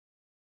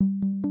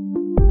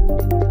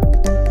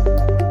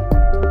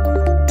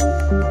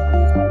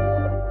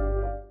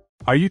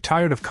Are you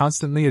tired of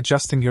constantly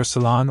adjusting your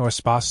salon or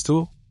spa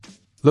stool?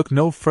 Look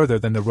no further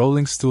than the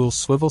rolling Stool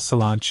Swivel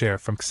Salon chair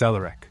from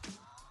Xcelerec.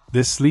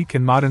 This sleek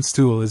and modern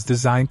stool is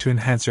designed to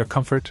enhance your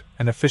comfort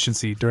and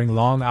efficiency during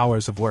long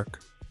hours of work.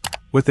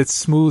 With its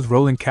smooth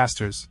rolling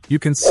casters, you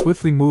can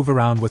swiftly move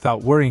around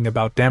without worrying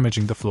about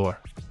damaging the floor.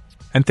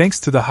 And thanks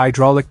to the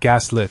hydraulic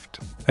gas lift,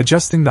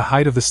 adjusting the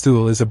height of the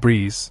stool is a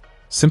breeze.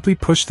 Simply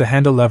push the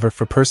handle lever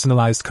for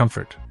personalized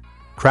comfort.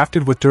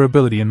 Crafted with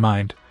durability in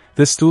mind,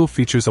 this stool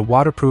features a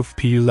waterproof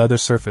PU leather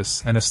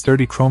surface and a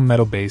sturdy chrome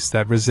metal base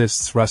that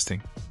resists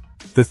rusting.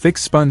 The thick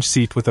sponge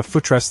seat with a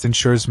footrest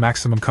ensures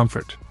maximum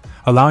comfort,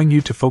 allowing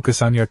you to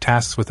focus on your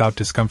tasks without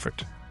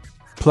discomfort.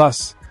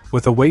 Plus,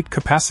 with a weight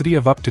capacity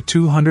of up to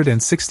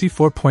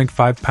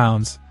 264.5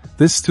 pounds,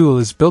 this stool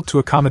is built to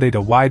accommodate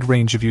a wide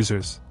range of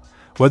users.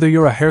 Whether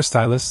you're a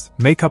hairstylist,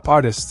 makeup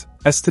artist,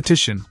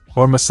 esthetician,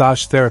 or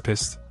massage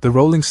therapist, the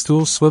rolling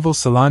Stool Swivel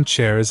Salon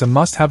chair is a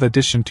must-have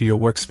addition to your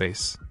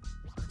workspace.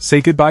 Say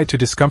goodbye to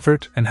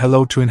discomfort and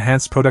hello to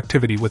enhanced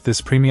productivity with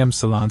this premium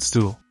salon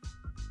stool.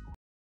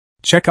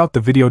 Check out the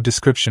video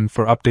description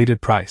for updated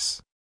price.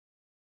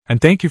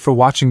 And thank you for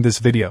watching this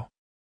video.